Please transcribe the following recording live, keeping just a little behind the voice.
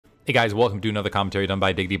Hey guys, welcome to another commentary done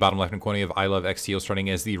by Diggity, bottom left hand corner of Ilovexto, starting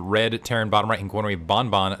as the red Terran, bottom right hand corner of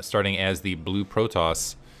Bonbon, starting as the blue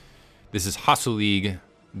Protoss. This is Hasuleague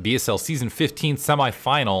BSL Season 15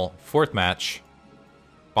 Semifinal, 4th match.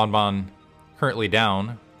 Bonbon currently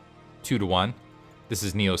down 2-1. This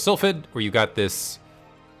is Neo Sylphid, where you got this...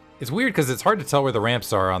 It's weird because it's hard to tell where the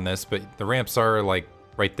ramps are on this, but the ramps are like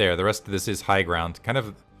right there. The rest of this is high ground. Kind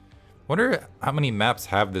of... Wonder how many maps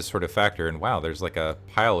have this sort of factor, and wow, there's like a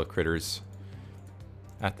pile of critters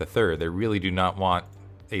at the third. They really do not want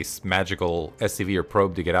a magical SCV or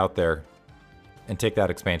probe to get out there and take that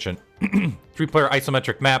expansion. 3-player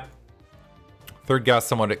isometric map. Third gas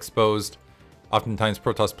somewhat exposed. Oftentimes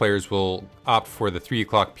Protoss players will opt for the 3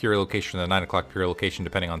 o'clock pure location or the 9 o'clock pure location,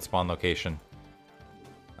 depending on spawn location.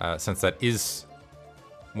 Since that is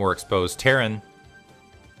more exposed. Terran,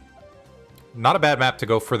 not a bad map to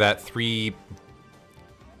go for that 3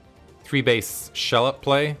 base shell up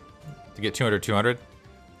play to get 200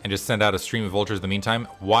 and just send out a stream of vultures in the meantime.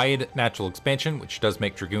 Wide natural expansion, which does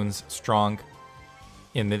make Dragoons strong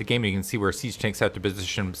in the game. You can see where siege tanks have to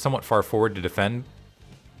position somewhat far forward to defend,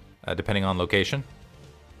 depending on location.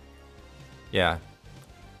 Yeah.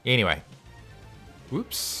 Anyway.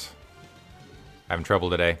 Whoops. Having trouble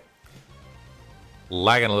today.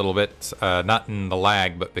 Lagging a little bit, not in the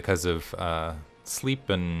lag, but because of sleep,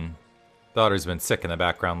 and daughter's been sick in the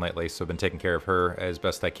background lately, so I've been taking care of her as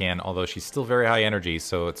best I can, although she's still very high energy,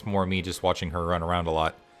 so it's more me just watching her run around a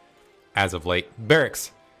lot as of late.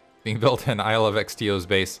 Barracks being built in Ilovexto's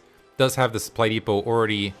base does have the supply depot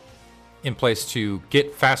already in place to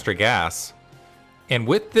get faster gas, and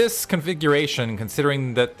with this configuration,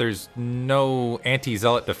 considering that there's no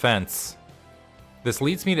anti-zealot defense, this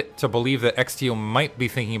leads me to believe that XTO might be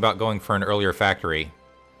thinking about going for an earlier factory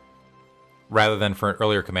rather than for an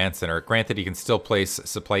earlier command center. Granted, he can still place a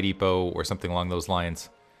supply depot or something along those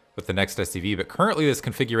lines with the next SCV, but currently this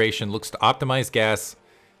configuration looks to optimize gas,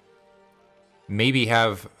 maybe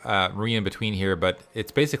have Marine in between here, but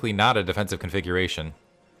it's basically not a defensive configuration.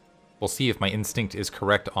 We'll see if my instinct is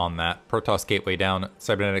correct on that. Protoss Gateway down,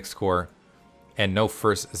 Cybernetics Core, and no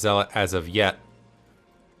first Zealot as of yet.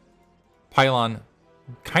 Pylon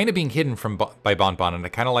kind of being hidden by Bonbon, and I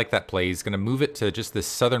kind of like that play. He's going to move it to just this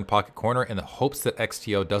southern pocket corner in the hopes that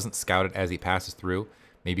XTO doesn't scout it as he passes through.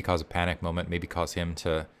 Maybe cause a panic moment, maybe cause him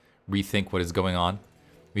to rethink what is going on.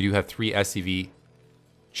 We do have 3 SCV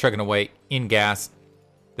chugging away in gas.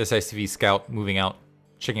 This SCV scout moving out,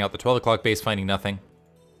 checking out the 12 o'clock base, finding nothing.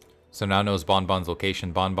 So now knows Bonbon's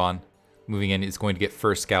location. Bonbon moving in is going to get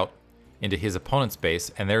first scout into his opponent's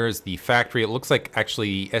base, and there is the factory. It looks like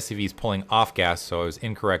actually SCV is pulling off gas, so I was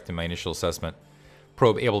incorrect in my initial assessment.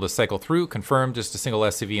 Probe able to cycle through, confirm just a single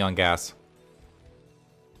SCV on gas.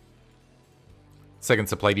 Second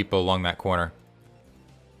supply depot along that corner.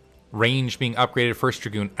 Range being upgraded, first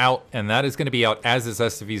Dragoon out, and that is going to be out as this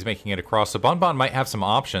SCV is making it across. So Bonbon might have some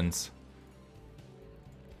options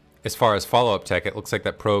as far as follow-up tech. It looks like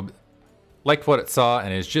that probe liked what it saw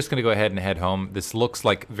and is just going to go ahead and head home. This looks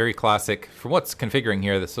like very classic, for what's configuring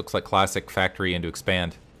here, this looks like classic factory into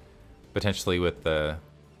expand. Potentially with the...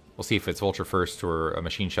 We'll see if it's Vulture first or a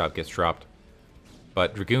machine shop gets dropped.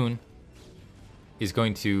 But Dragoon is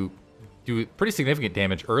going to do pretty significant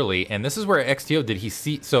damage early, and this is where XTO did he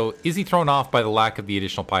see... So is he thrown off by the lack of the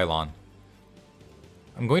additional pylon?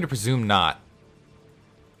 I'm going to presume not.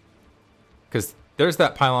 Because there's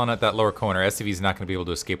that pylon at that lower corner. SCV is not going to be able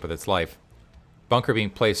to escape with its life. Bunker being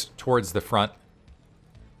placed towards the front.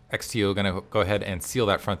 XTO going to go ahead and seal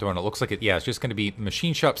that front door, and it looks like it, yeah, it's just going to be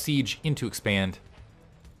machine shop siege into expand.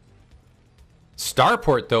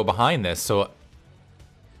 Starport, though, behind this, so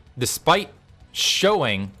despite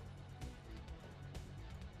showing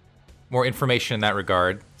more information in that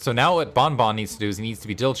regard, so now what Bonbon needs to do is he needs to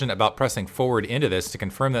be diligent about pressing forward into this to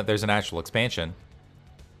confirm that there's an actual expansion.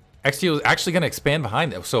 XTO is actually going to expand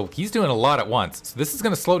behind it, so he's doing a lot at once. So this is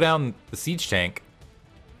going to slow down the siege tank.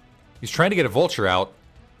 He's trying to get a vulture out.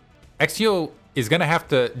 XTO is going to have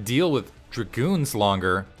to deal with Dragoons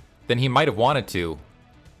longer than he might have wanted to.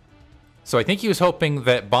 So I think he was hoping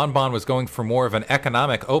that Bonbon was going for more of an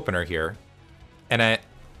economic opener here. And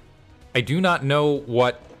I do not know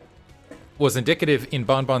what was indicative in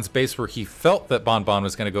Bonbon's base where he felt that Bonbon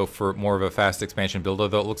was going to go for more of a fast expansion build,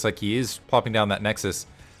 although it looks like he is plopping down that Nexus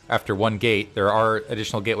after one gate. There are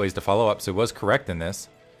additional gateways to follow up, so he was correct in this.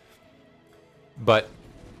 But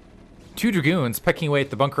 2 Dragoons pecking away at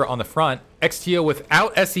the bunker on the front. XTO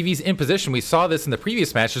without SCVs in position. We saw this in the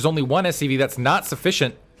previous match. There's only 1 SCV. That's not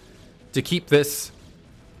sufficient to keep this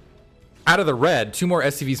out of the red. 2 more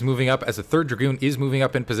SCVs moving up as a 3rd Dragoon is moving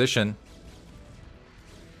up in position.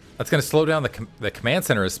 That's going to slow down the command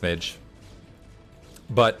center a smidge.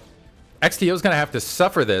 But XTO is going to have to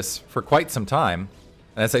suffer this for quite some time.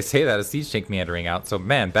 And as I say that, a Siege Tank meandering out. So,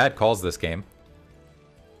 man, bad calls this game.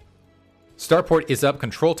 Starport is up.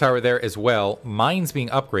 Control tower there as well. Mines being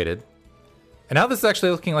upgraded. And now this is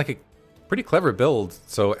actually looking like a pretty clever build.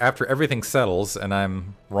 So after everything settles, and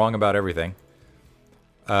I'm wrong about everything,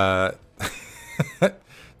 it's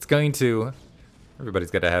going to...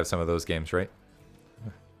 Everybody's got to have some of those games, right?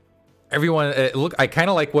 Everyone, look, I kind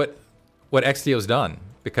of like what XTO's done,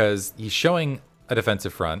 because he's showing a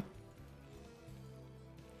defensive front,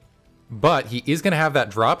 but he is going to have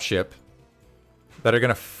that dropship that are going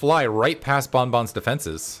to fly right past Bonbon's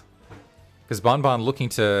defenses, because Bonbon looking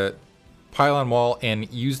to pylon wall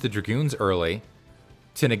and use the Dragoons early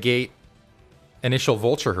to negate initial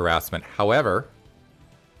Vulture harassment. However,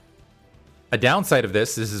 a downside of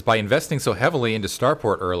this is by investing so heavily into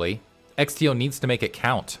Starport early, XTO needs to make it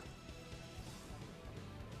count.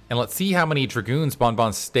 And let's see how many Dragoons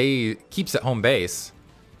Bonbon keeps at home base.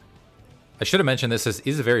 I should have mentioned this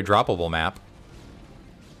is a very droppable map.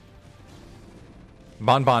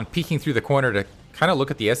 Bonbon peeking through the corner to kind of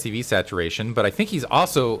look at the SCV saturation, but I think he's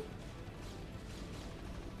also...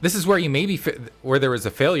 This is where where there was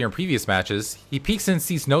a failure in previous matches. He peeks in,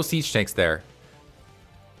 sees no Siege Tanks there.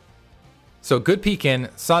 So good peek in,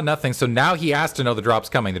 saw nothing, so now he has to know the drop's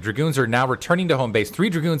coming. The Dragoons are now returning to home base. 3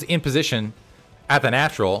 Dragoons in position at the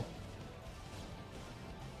natural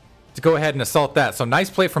to go ahead and assault that. So nice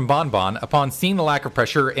play from Bonbon upon seeing the lack of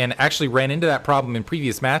pressure, and actually ran into that problem in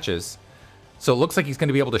previous matches. So it looks like he's going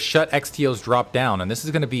to be able to shut XTO's drop down, and this is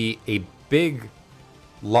going to be a big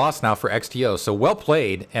loss now for XTO. So well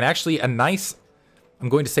played, and actually a nice, I'm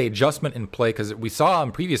going to say, adjustment in play, because we saw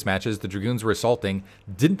in previous matches the Dragoons were assaulting,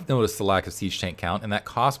 didn't notice the lack of Siege Tank count, and that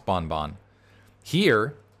cost Bonbon.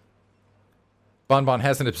 Here, Bonbon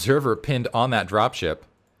has an observer pinned on that dropship.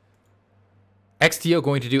 XTO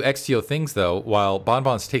going to do XTO things, though, while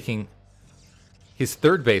Bonbon's taking his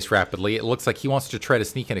third base rapidly. It looks like he wants to try to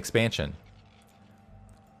sneak an expansion.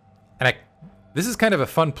 And this is kind of a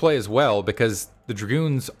fun play as well, because the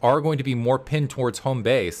Dragoons are going to be more pinned towards home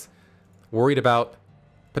base, worried about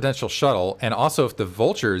potential shuttle, and also if the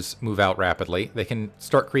Vultures move out rapidly, they can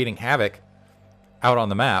start creating havoc out on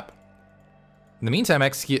the map. In the meantime,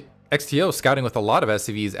 XTO scouting with a lot of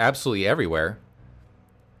SCVs absolutely everywhere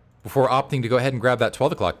before opting to go ahead and grab that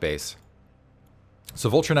 12 o'clock base. So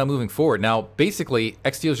Vulture now moving forward. Now, basically,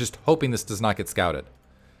 XTO is just hoping this does not get scouted,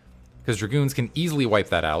 because Dragoons can easily wipe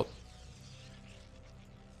that out.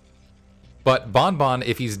 But Bonbon,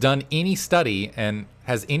 if he's done any study and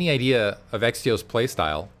has any idea of XTO's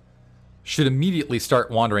playstyle, should immediately start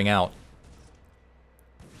wandering out.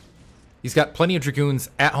 He's got plenty of Dragoons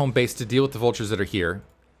at home base to deal with the Vultures that are here.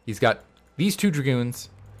 He's got these 2 Dragoons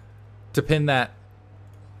to pin that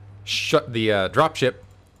dropship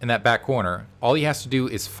in that back corner. All he has to do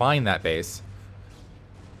is find that base.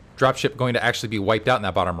 Dropship going to actually be wiped out in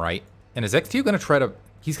that bottom right. And is XTO going to try to...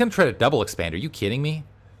 He's going to try to double expand. Are you kidding me?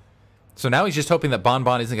 So now he's just hoping that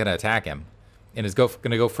Bonbon isn't going to attack him, and is going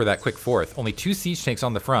to go for that quick fourth. Only 2 Siege Tanks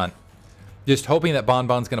on the front. Just hoping that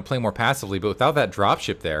Bonbon's going to play more passively, but without that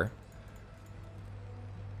dropship there,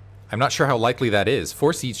 I'm not sure how likely that is.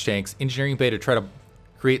 4 Siege Tanks, Engineering Bay to try to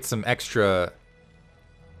create some extra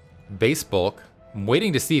base bulk. I'm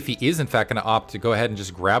waiting to see if he is in fact going to opt to go ahead and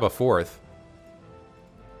just grab a 4th.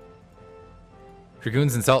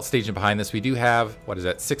 Dragoons and Zelt staging behind this. We do have, what is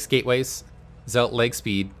that, 6 gateways. Zelt leg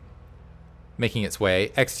speed making its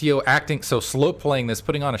way. XTO acting, so slow playing this,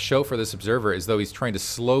 putting on a show for this observer as though he's trying to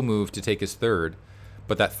slow move to take his 3rd,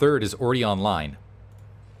 but that 3rd is already online.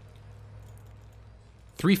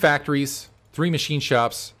 3 factories, 3 machine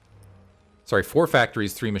shops, sorry, 4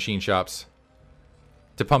 factories, 3 machine shops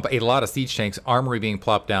to pump a lot of Siege Tanks, armory being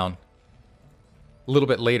plopped down a little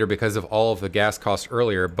bit later because of all of the gas costs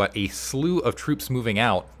earlier, but a slew of troops moving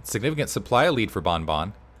out, significant supply lead for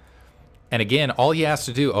Bonbon. And again, all he has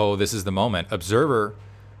to do, oh, this is the moment. Observer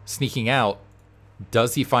sneaking out.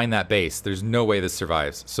 Does he find that base? There's no way this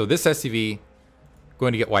survives. So this SCV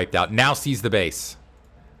going to get wiped out. Now sees the base.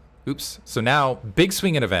 Oops. So now, big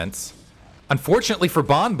swing in events. Unfortunately for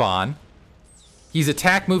Bonbon, he's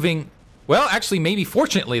attack moving... Well, actually, maybe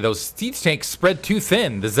fortunately, those Siege Tanks spread too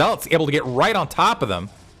thin. The Zealot's able to get right on top of them.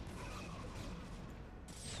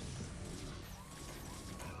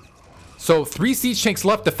 So 3 Siege Tanks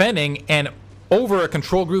left defending, and over a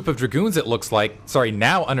control group of Dragoons, it looks like. Sorry,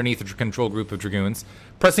 now underneath a control group of Dragoons.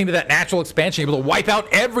 Pressing to that natural expansion, able to wipe out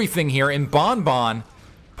everything here, and Bonbon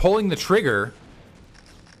pulling the trigger.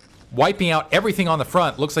 wiping out everything on the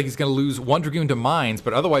front. Looks like he's going to lose 1 Dragoon to mines,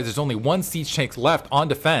 but otherwise there's only 1 siege tank left on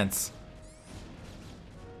defense.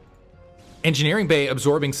 Engineering Bay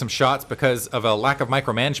absorbing some shots because of a lack of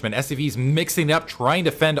micromanagement. SCV's mixing it up, trying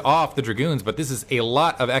to fend off the Dragoons, but this is a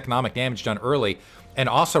lot of economic damage done early. And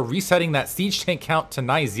also resetting that siege tank count to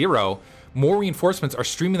nigh 0. More reinforcements are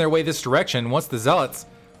streaming their way this direction. Once the Zealots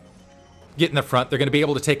get in the front, they're going to be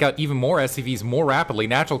able to take out even more SCVs more rapidly.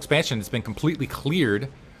 Natural expansion has been completely cleared.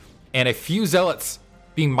 And a few Zealots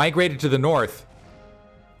being migrated to the north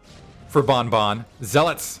for Bonbon.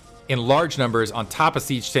 Zealots in large numbers on top of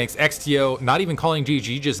siege tanks. XTO not even calling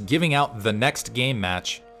GG, just giving out the next game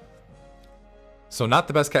match. So not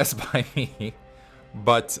the best cast by me,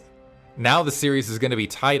 but now the series is going to be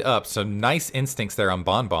tied up. So nice instincts there on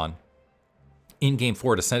Bonbon in game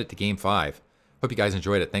 4 to send it to game 5. Hope you guys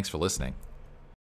enjoyed it. Thanks for listening.